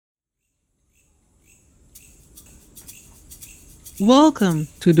Welcome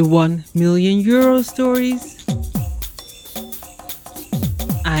to the 1 million euro stories.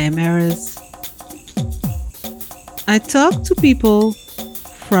 I am Eris. I talk to people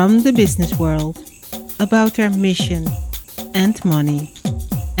from the business world about their mission and money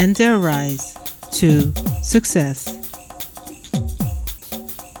and their rise to success.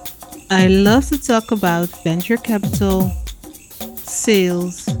 I love to talk about venture capital,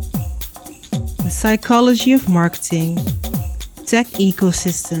 sales, the psychology of marketing, tech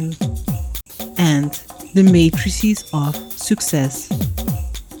ecosystem, and the matrices of success.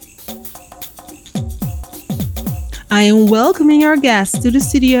 I am welcoming our guests to the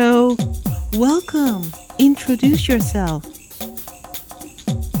studio. Welcome. Introduce yourself.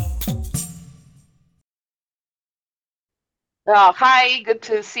 Hi, good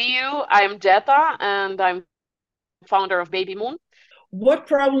to see you. I'm Jetta and I'm founder of Baby Moon. What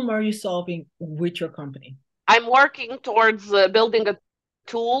problem are you solving with your company? I'm working towards building a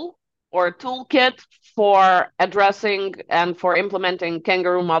tool or a toolkit for addressing and for implementing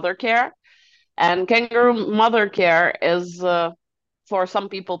kangaroo mother care. And kangaroo mother care is, for some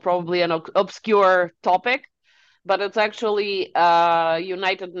people, probably an obscure topic, but it's actually a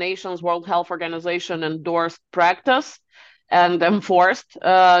United Nations World Health Organization endorsed practice and enforced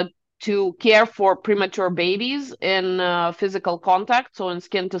to care for premature babies in physical contact, so in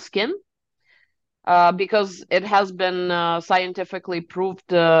skin to skin, because it has been scientifically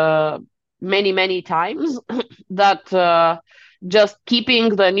proved many, many times that just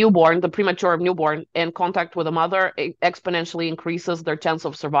keeping the newborn, the premature newborn, in contact with a mother exponentially increases their chance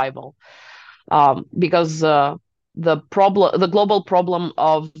of survival. Because the global problem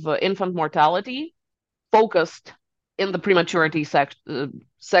of infant mortality focused in the prematurity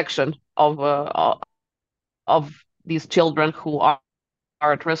section of these children who are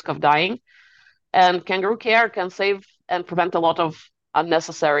at risk of dying. And kangaroo care can save and prevent a lot of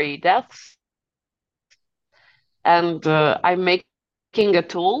unnecessary deaths. And I'm making a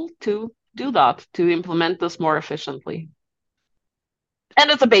tool to do that, to implement this more efficiently. And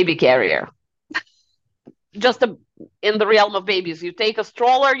it's a baby carrier. Just in the realm of babies, you take a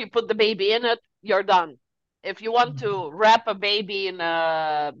stroller, you put the baby in it, you're done. If you want to wrap a baby in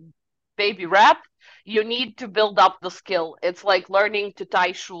a baby wrap, you need to build up the skill. It's like learning to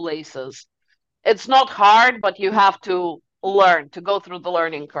tie shoelaces. It's not hard, but you have to learn to go through the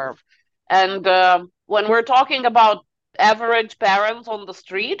learning curve. And when we're talking about average parents on the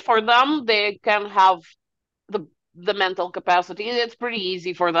street, for them, they can have the the mental capacity. It's pretty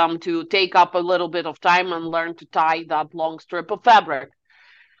easy for them to take up a little bit of time and learn to tie that long strip of fabric.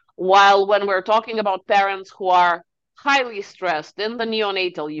 While when we're talking about parents who are highly stressed in the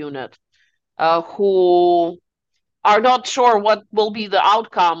neonatal unit, who are not sure what will be the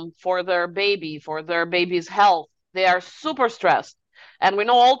outcome for their baby, for their baby's health. They are super stressed. And we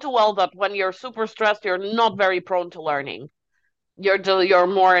know all too well that when you're super stressed, you're not very prone to learning. You're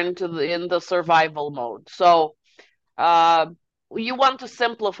more in the survival mode. So uh, you want to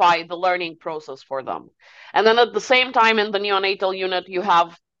simplify the learning process for them. And then at the same time, in the neonatal unit, you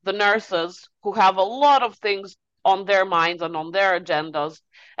have the nurses who have a lot of things on their minds and on their agendas.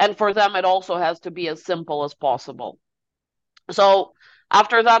 And for them, it also has to be as simple as possible. So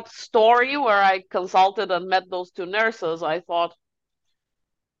after that story where I consulted and met those two nurses, I thought,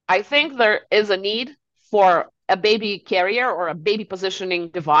 I think there is a need for a baby carrier or a baby positioning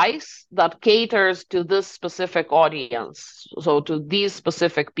device that caters to this specific audience, so to these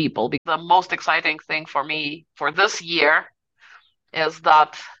specific people. Because the most exciting thing for me for this year is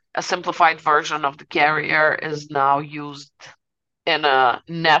that a simplified version of the carrier is now used in a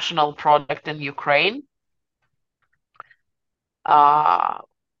national project in Ukraine, uh,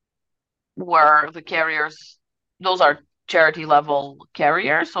 where the carriers, those are charity level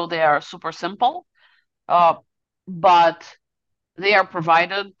carriers, so they are super simple, uh, but they are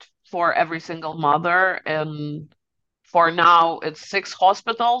provided for every single mother. And for now, it's 6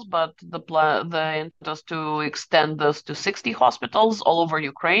 hospitals, but the intent is to extend this to 60 hospitals all over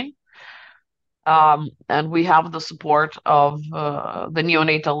Ukraine. And we have the support of the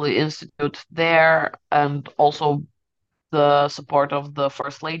Neonatal Institute there, and also the support of the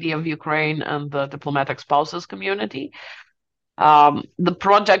First Lady of Ukraine and the diplomatic spouses community. The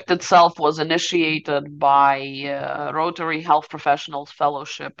project itself was initiated by Rotary Health Professionals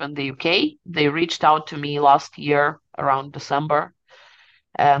Fellowship in the UK. They reached out to me last year around December,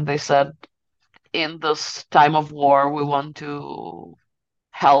 and they said, in this time of war, we want to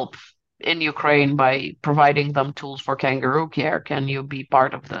help in Ukraine by providing them tools for kangaroo care. Can you be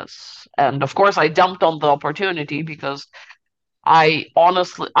part of this? And of course, I jumped on the opportunity because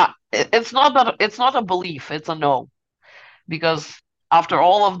it's not a belief, it's a no. because after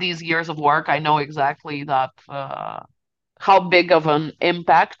all of these years of work, I know exactly that how big of an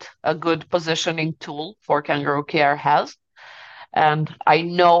impact a good positioning tool for kangaroo care has. And I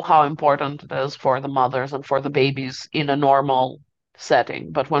know how important it is for the mothers and for the babies in a normal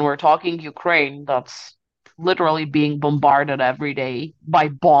setting. But when we're talking Ukraine, that's literally being bombarded every day by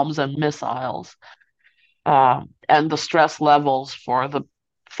bombs and missiles. And the stress levels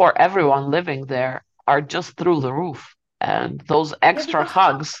for everyone living there are just through the roof. And those Yeah, extra because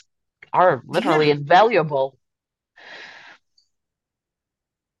hugs are yeah, literally invaluable.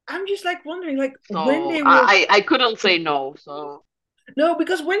 I'm just like wondering, like when So they were I couldn't say no. So no,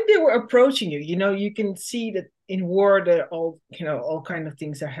 because when they were approaching you, you can see that in war there are all kind of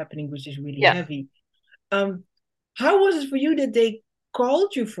things are happening, which is really yes, heavy. Um, how was it for you that they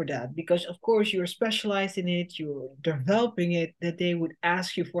called you for that? Because of course you're specialized in it, you're developing it, that they would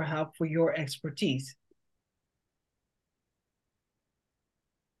ask you for help for your expertise.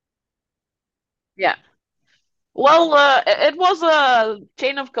 yeah. Well, it was a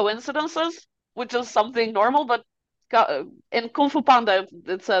chain of coincidences, which is something normal, but in Kung Fu Panda,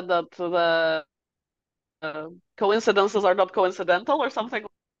 it said that the coincidences are not coincidental or something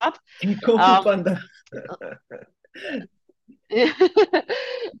like that. In Kung Fu Um, Panda.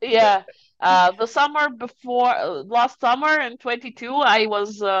 yeah. The summer before last summer in 22, I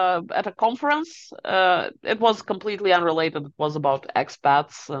was at a conference. It was completely unrelated. It was about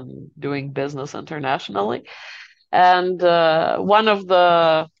expats and doing business internationally. And one of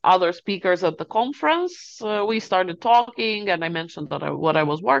the other speakers at the conference, we started talking, and I mentioned what I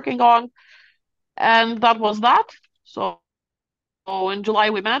was working on, and that was that. So in July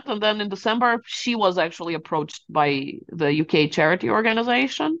we met, and then in December she was actually approached by the UK charity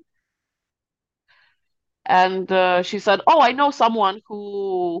organization, and she said, "Oh, I know someone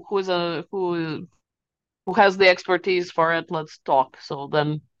who has the expertise for it. Let's talk." So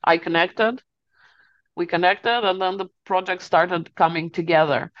then we connected, and then the project started coming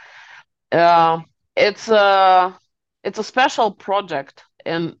together. Uh, it's a it's a special project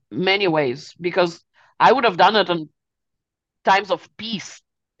in many ways because I would have done it in times of peace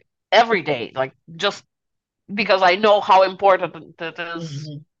every day, like just because I know how important it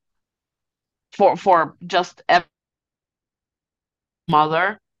is Mhm. for just every mother every day.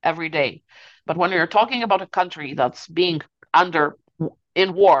 But when you're talking about a country that's being under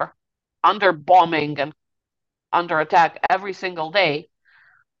in war, under bombing and under attack every single day,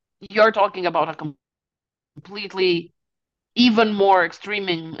 you're talking about a completely even more extreme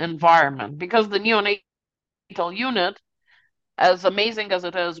environment because the neonatal unit, as amazing as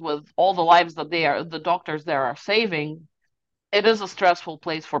it is with all the lives that the doctors there are saving, it is a stressful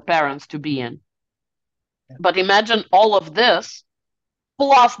place for parents to be in. But imagine all of this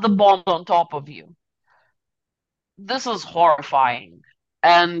plus the bombs on top of you. This is horrifying.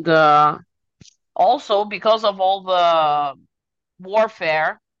 And also, because of all the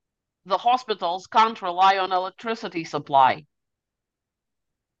warfare, the hospitals can't rely on electricity supply.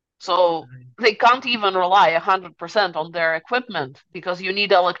 So they can't even rely 100% on their equipment because you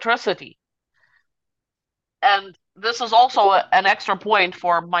need electricity. And this is also an extra point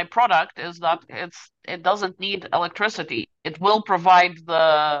for my product is that it doesn't need electricity. It will provide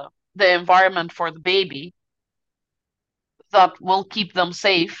the environment for the baby that will keep them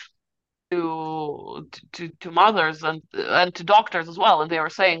safe to mothers and to doctors as well. And they were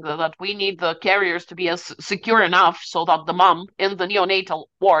saying that we need the carriers to be as secure enough so that the mom in the neonatal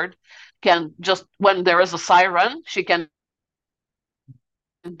ward can just when there is a siren, she can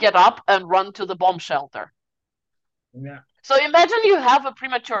get up and run to the bomb shelter. Yeah. So imagine you have a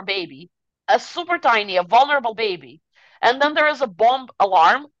premature baby, a super tiny, a vulnerable baby, and then there is a bomb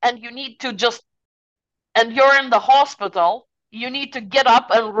alarm, and you need to just, and you're in the hospital, you need to get up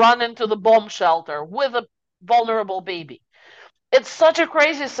and run into the bomb shelter with a vulnerable baby. It's such a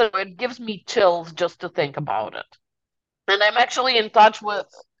crazy scenario. It gives me chills just to think about it. And I'm actually in touch with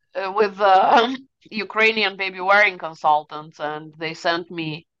Ukrainian baby wearing consultants, and they sent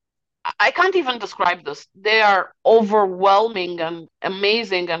me I can't even describe this. They are overwhelming and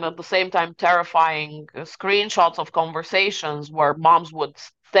amazing, and at the same time terrifying screenshots of conversations where moms would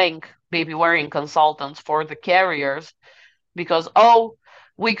thank baby wearing consultants for the carriers because, oh,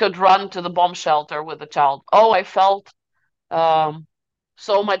 we could run to the bomb shelter with the child. Oh, I felt um,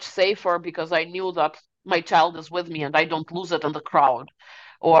 so much safer because I knew that my child is with me and I don't lose it in the crowd.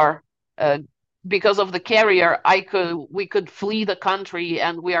 Or uh, because of the carrier, we could flee the country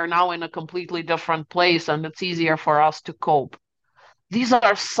and we are now in a completely different place and it's easier for us to cope. These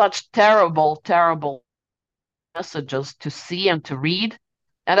are such terrible, terrible messages to see and to read.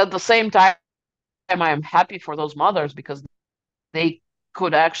 And at the same time, I am happy for those mothers because they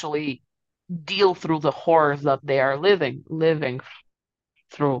could actually deal through the horrors that they are living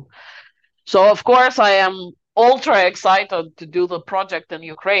through. So of course I am ultra excited to do the project in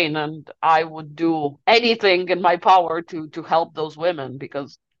Ukraine, and I would do anything in my power to help those women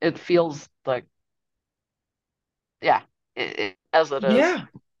because it feels like, yeah, as it is. Yeah.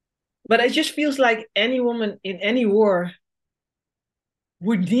 But it just feels like any woman in any war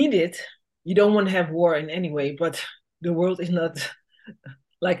would need it. You don't want to have war in any way, but the world is not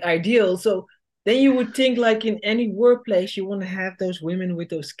like ideal. So then you would think like in any workplace you want to have those women with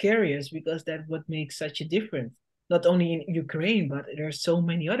those carriers because that would make such a difference. Not only in Ukraine, but there's so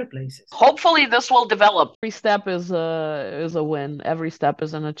many other places. Hopefully this will develop. Every step is a win. Every step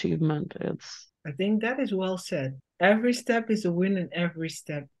is an achievement. It's I think that is well said. Every step is a win and every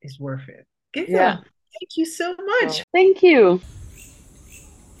step is worth it. yeah. Gitta, thank you so much. So thank you.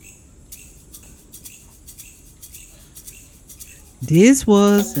 This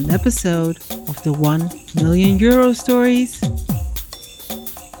was an episode of the 1 million euro stories.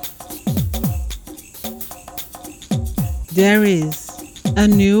 There is a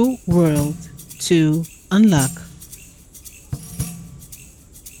new world to unlock.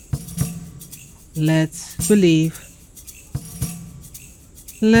 Let's believe.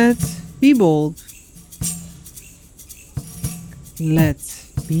 Let's be bold.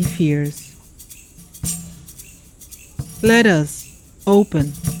 Let's be fierce. Let us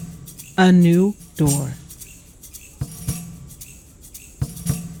open a new door.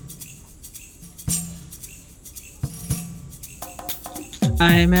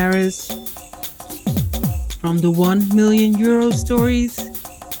 I am Aris from the 1 million euro stories.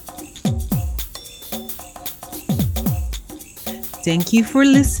 Thank you for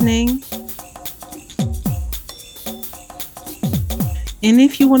listening. And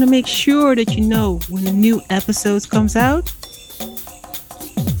if you want to make sure that you know when a new episode comes out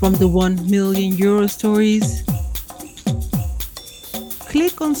from the 1 million euro stories,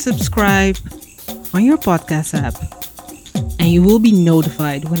 click on subscribe on your podcast app and you will be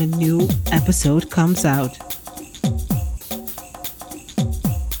notified when a new episode comes out.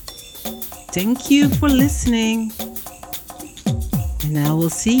 Thank you for listening, and I will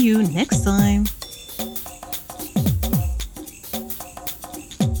see you next time.